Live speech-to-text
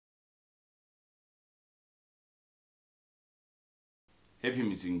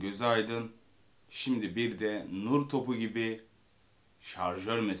Hepimizin gözü aydın. Şimdi bir de nur topu gibi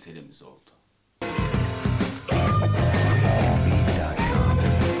şarjör meselemiz oldu.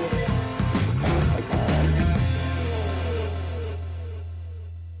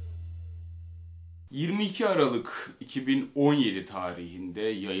 ...22 Aralık 2017 tarihinde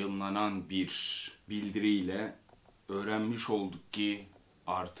yayınlanan bir bildiriyle öğrenmiş olduk ki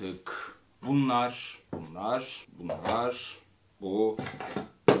artık bu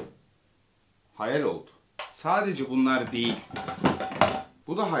hayal oldu. Sadece bunlar değil.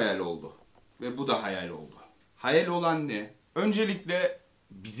 Bu da hayal oldu. Ve bu da hayal oldu. Hayal olan ne? Öncelikle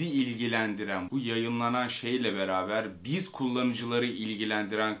bizi ilgilendiren, bu yayınlanan şeyle beraber biz kullanıcıları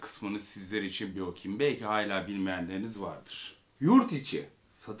ilgilendiren kısmını sizler için bir okuyayım. Belki hala bilmeyenleriniz vardır. Yurt içi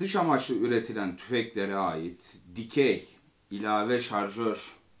satış amaçlı üretilen tüfeklere ait dikey ilave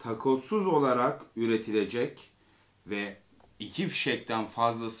şarjör takosuz olarak üretilecek ve 2 fişekten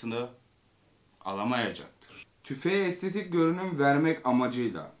fazlasını alamayacaktır. Tüfeğe estetik görünüm vermek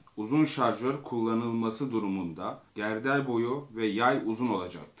amacıyla uzun şarjör kullanılması durumunda gerdel boyu ve yay uzun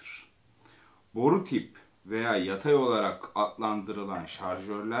olacaktır. Boru tip veya yatay olarak adlandırılan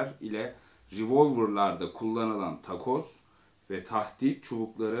şarjörler ile revolverlarda kullanılan takoz ve tahtik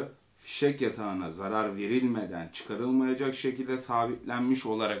çubukları fişek yatağına zarar verilmeden çıkarılmayacak şekilde sabitlenmiş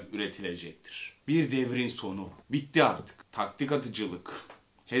olarak üretilecektir. Bir devrin sonu. Bitti artık. Taktik atıcılık,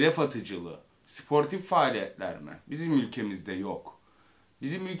 hedef atıcılığı, sportif faaliyetler mi? Bizim ülkemizde yok.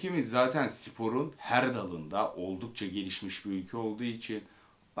 Bizim ülkemiz zaten sporun her dalında oldukça gelişmiş bir ülke olduğu için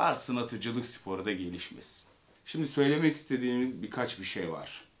varsın atıcılık sporu da gelişmesin. Şimdi söylemek istediğimiz birkaç bir şey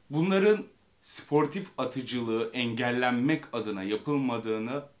var. Bunların sportif atıcılığı engellenmek adına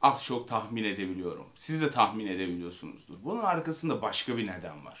yapılmadığını az çok tahmin edebiliyorum. Siz de tahmin edebiliyorsunuzdur. Bunun arkasında başka bir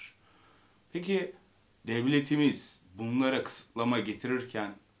neden var. Peki devletimiz bunlara kısıtlama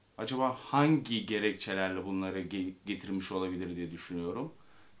getirirken acaba hangi gerekçelerle bunları getirmiş olabilir diye düşünüyorum.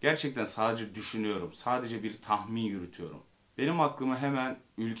 Gerçekten sadece düşünüyorum. Sadece bir tahmin yürütüyorum. Benim aklıma hemen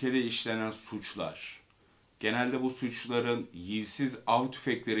ülkede işlenen suçlar, genelde bu suçların yivsiz av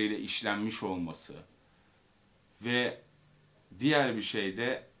tüfekleriyle işlenmiş olması ve diğer bir şey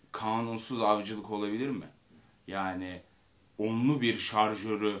de kanunsuz avcılık olabilir mi? Yani 10'lu bir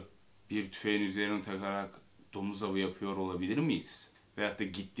şarjörü bir tüfeğin üzerine takarak domuz avı yapıyor olabilir miyiz? Veyahut da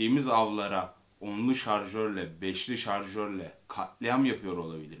gittiğimiz avlara 10'lu şarjörle, 5'li şarjörle katliam yapıyor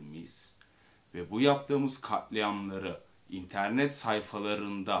olabilir miyiz? Ve bu yaptığımız katliamları internet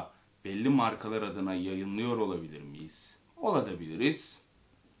sayfalarında belli markalar adına yayınlıyor olabilir miyiz? Olabiliriz,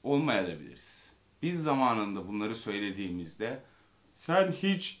 olmayabiliriz. Biz zamanında bunları söylediğimizde sen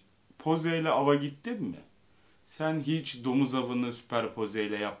hiç pozeyle ava gittin mi? Sen hiç domuz avını süper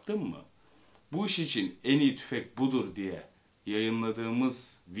pozeyle yaptın mı? Bu iş için en iyi tüfek budur diye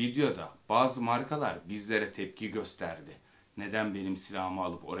yayınladığımız videoda bazı markalar bizlere tepki gösterdi. Neden benim silahımı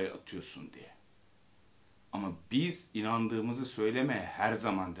alıp oraya atıyorsun diye. Ama biz inandığımızı söylemeye her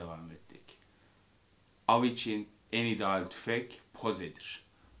zaman devam ettik. Av için en ideal tüfek pozedir.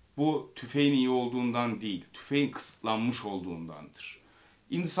 Bu tüfeğin iyi olduğundan değil, tüfeğin kısıtlanmış olduğundandır.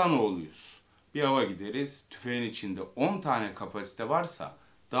 İnsanoğluyuz. Bir ava gideriz, tüfeğin içinde 10 tane kapasite varsa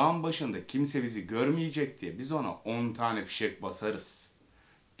dağın başında kimse bizi görmeyecek diye biz ona 10 tane fişek basarız.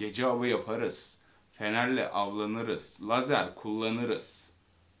 Gece avı yaparız. Fenerle avlanırız. Lazer kullanırız.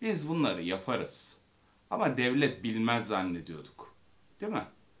 Biz bunları yaparız. Ama devlet bilmez zannediyorduk. Değil mi?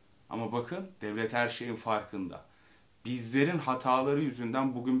 Ama bakın devlet her şeyin farkında. Bizlerin hataları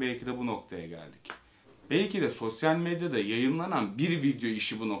yüzünden bugün belki de bu noktaya geldik. Belki de sosyal medyada yayınlanan bir video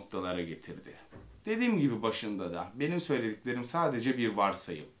işi bu noktalara getirdi. Dediğim gibi başında da benim söylediklerim sadece bir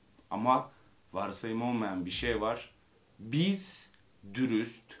varsayım. Ama varsayım olmayan bir şey var. Biz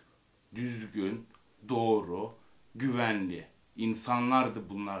dürüst, düzgün, doğru, güvenli insanlar da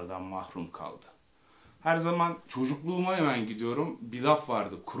bunlardan mahrum kaldı. Her zaman çocukluğuma hemen gidiyorum. Bir laf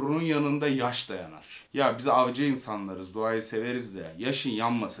vardı. Kurunun yanında yaş dayanar. Ya biz avcı insanlarız, doğayı severiz de yaşın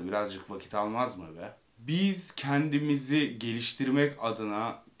yanmasa birazcık vakit almaz mı be? Biz kendimizi geliştirmek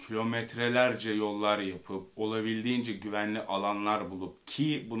adına kilometrelerce yollar yapıp olabildiğince güvenli alanlar bulup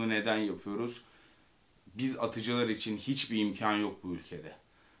ki bunu neden yapıyoruz? Biz atıcılar için hiçbir imkan yok bu ülkede.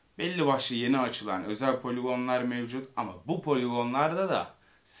 Belli başlı yeni açılan özel poligonlar mevcut ama bu poligonlarda da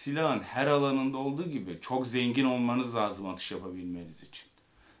silahın her alanında olduğu gibi çok zengin olmanız lazım atış yapabilmeniz için.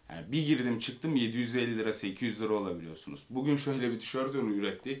 Yani bir girdim çıktım 750 lira 800 lira olabiliyorsunuz. Bugün şöyle bir tişört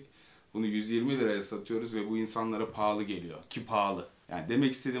ürettik. Bunu 120 liraya satıyoruz ve bu insanlara pahalı geliyor. Ki pahalı. Yani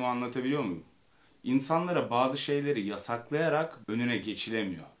demek istediğimi anlatabiliyor muyum? İnsanlara bazı şeyleri yasaklayarak önüne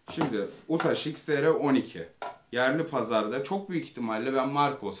geçilemiyor. Şimdi UTAŞ XTR 12. Yerli pazarda çok büyük ihtimalle ben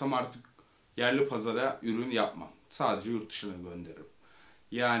marka olsam artık yerli pazara ürün yapmam. Sadece yurt dışına gönderirim.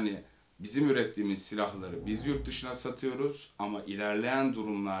 Yani bizim ürettiğimiz silahları biz yurt dışına satıyoruz ama ilerleyen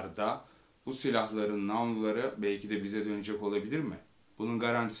durumlarda bu silahların namluları belki de bize dönecek olabilir mi? Bunun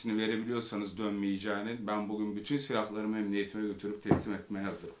garantisini verebiliyorsanız dönmeyeceğini, ben bugün bütün silahlarımı emniyetime götürüp teslim etmeye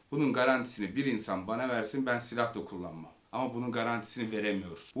hazırım. Bunun garantisini bir insan bana versin, ben silah da kullanmam. Ama bunun garantisini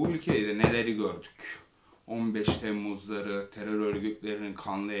veremiyoruz. Bu ülkede neleri gördük? 15 Temmuzları, terör örgütlerinin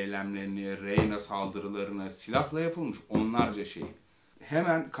kanlı eylemlerini, Reyna saldırılarını, silahla yapılmış onlarca şey.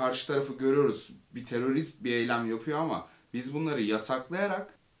 Hemen karşı tarafı görüyoruz. Bir terörist bir eylem yapıyor ama biz bunları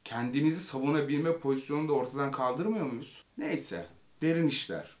yasaklayarak kendimizi savunabilme pozisyonunu da ortadan kaldırmıyor muyuz? Neyse, derin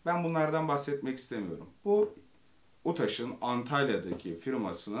işler. Ben bunlardan bahsetmek istemiyorum. Bu UTAŞ'ın Antalya'daki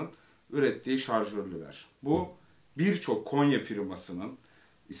firmasının ürettiği şarjörler. Bu birçok Konya firmasının,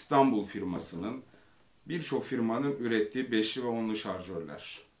 İstanbul firmasının, birçok firmanın ürettiği 5'li ve 10'lu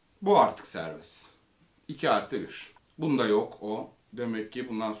şarjörler. Bu artık serbest. 2+1. Bunda yok o. Demek ki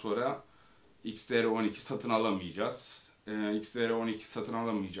bundan sonra XDR-12 satın alamayacağız. XDR-12 satın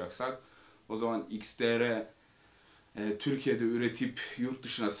alamayacaksak o zaman XDR Türkiye'de üretip yurt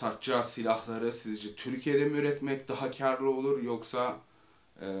dışına satacağı silahları sizce Türkiye'de mi üretmek daha karlı olur yoksa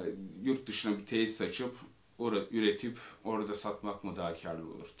yurt dışına bir tesis açıp üretip orada satmak mı daha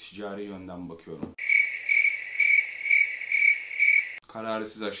karlı olur? Ticari yönden bakıyorum. Kararı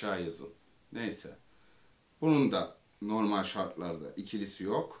siz aşağı yazın. Neyse. Bunun da normal şartlarda ikilisi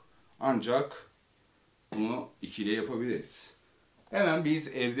yok. Ancak bunu ikili yapabiliriz. Hemen biz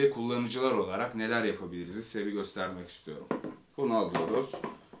evde kullanıcılar olarak neler yapabiliriz size bir göstermek istiyorum. Bunu alıyoruz.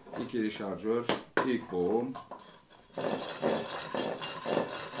 İkili şarjör, ilk boğum.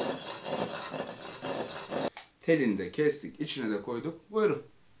 Telini de kestik, içine de koyduk. Buyurun.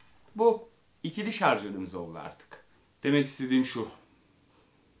 Bu ikili şarjörümüz oldu artık. Demek istediğim şu.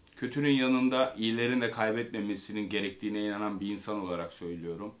 Kötünün yanında iyilerin de kaybetmemesinin gerektiğine inanan bir insan olarak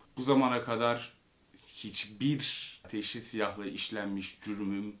söylüyorum. Bu zamana kadar hiçbir ateşli silahla işlenmiş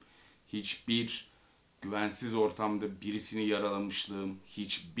cürmüm, hiçbir güvensiz ortamda birisini yaralamışlığım,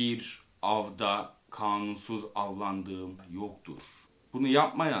 hiçbir avda kanunsuz avlandığım yoktur. Bunu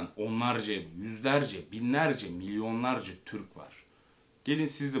yapmayan onlarca, yüzlerce, binlerce, milyonlarca Türk var. Gelin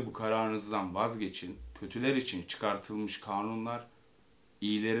siz de bu kararınızdan vazgeçin. Kötüler için çıkartılmış kanunlar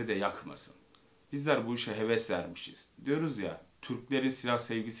iyileri de yakmasın. Bizler bu işe heves vermişiz. Diyoruz ya, Türklerin silah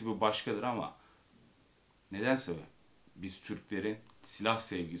sevgisi bir başkadır ama nedense biz Türklerin silah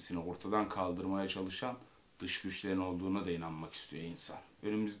sevgisini ortadan kaldırmaya çalışan dış güçlerin olduğuna da inanmak istiyor insan.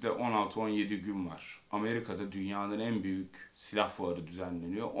 Önümüzde 16-17 gün var. Amerika'da dünyanın en büyük silah fuarı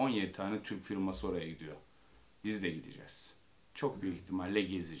düzenleniyor. 17 tane Türk firması oraya gidiyor. Biz de gideceğiz. Çok büyük ihtimalle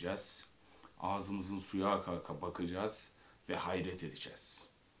gezeceğiz. Ağzımızın suyu aka aka bakacağız ve hayret edeceğiz.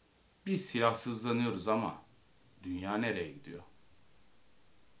 Biz silahsızlanıyoruz ama dünya nereye gidiyor?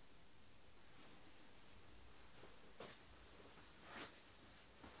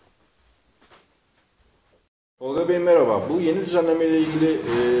 Tolga Bey merhaba. Bu yeni düzenleme ile ilgili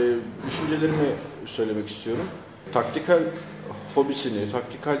düşüncelerimi söylemek istiyorum. Taktikal hobisini,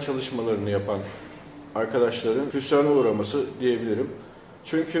 taktikal çalışmalarını yapan arkadaşların hüsrana uğraması diyebilirim.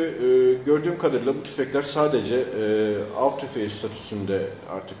 Çünkü gördüğüm kadarıyla bu tüfekler sadece av tüfeği statüsünde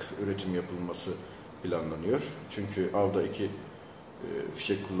artık üretim yapılması planlanıyor. Çünkü avda iki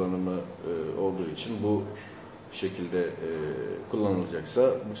fişek kullanımı olduğu için bu şekilde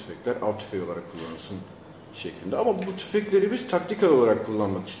kullanılacaksa bu tüfekler av tüfeği olarak kullanılsın şeklinde. Ama bu tüfekleri biz taktikal olarak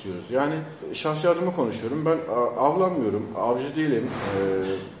kullanmak istiyoruz. Yani şahsi adıma konuşuyorum. Ben avlanmıyorum, avcı değilim.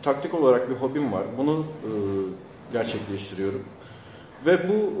 Taktik olarak bir hobim var. Bunu gerçekleştiriyorum. Ve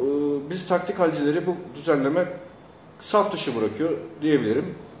bu biz taktikalcileri bu düzenleme saf dışı bırakıyor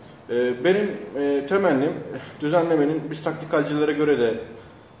diyebilirim. Benim temennim düzenlemenin biz taktikalcilere göre de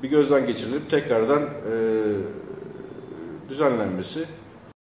bir gözden geçirilip tekrardan düzenlenmesi.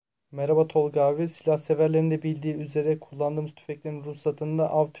 Merhaba Tolga abi. Silah severlerin de bildiği üzere kullandığımız tüfeklerin ruhsatında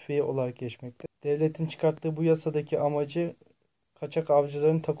av tüfeği olarak geçmekte. Devletin çıkarttığı bu yasadaki amacı kaçak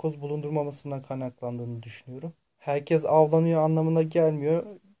avcıların takoz bulundurmamasından kaynaklandığını düşünüyorum. Herkes avlanıyor anlamına gelmiyor.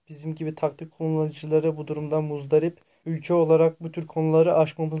 Bizim gibi taktik kullanıcıları bu durumdan muzdarip. Ülke olarak bu tür konuları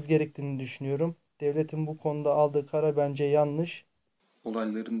aşmamız gerektiğini düşünüyorum. Devletin bu konuda aldığı karar bence yanlış.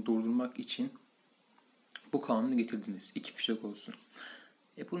 Olaylarını durdurmak için bu kanunu getirdiniz. 2 fişek olsun.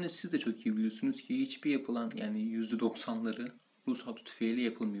 Bunu siz de çok iyi biliyorsunuz ki hiçbir yapılan yani %90'ları ruhsatlı tüfeğiyle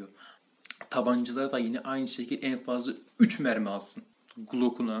yapılmıyor. Tabancalar da yine aynı şekilde en fazla 3 mermi alsın.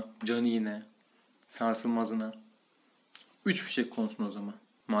 Glock'una, caniğine, sarsılmazına. 3 fişek konsun o zaman.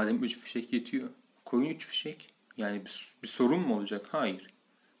 Madem 3 fişek yetiyor. Koyun 3 fişek. Yani bir sorun mu olacak? Hayır.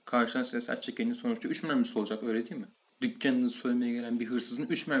 Karşıdan size silah çekenin sonuçta 3 mermisi olacak, öyle değil mi? Dükkanınızı soymaya gelen bir hırsızın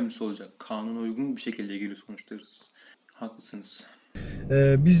 3 mermisi olacak. Kanuna uygun bir şekilde geliyor sonuçta hırsız. Haklısınız.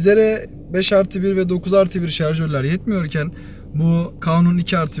 Bizlere 5+1 ve 9+1 şarjörler yetmiyorken bu kanun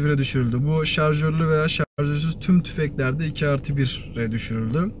 2+1'e düşürüldü. Bu şarjörlü veya şarjörsüz tüm tüfeklerde 2+1'e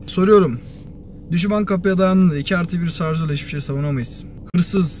düşürüldü. Soruyorum. Düşman kapıya dayandığında 2+1 şarjörle hiçbir şey savunamayız.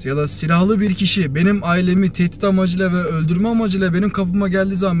 Hırsız ya da silahlı bir kişi benim ailemi tehdit amacıyla ve öldürme amacıyla benim kapıma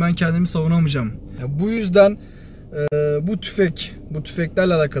geldiği zaman ben kendimi savunamayacağım. Bu yüzden bu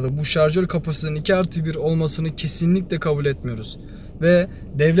tüfeklerle alakalı bu şarjör kapasitenin 2+1 olmasını kesinlikle kabul etmiyoruz. Ve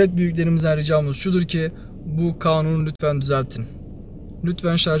devlet büyüklerimizden ricamız şudur ki bu kanunu lütfen düzeltin.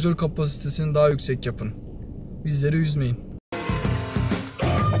 Lütfen şarjör kapasitesini daha yüksek yapın. Bizleri üzmeyin.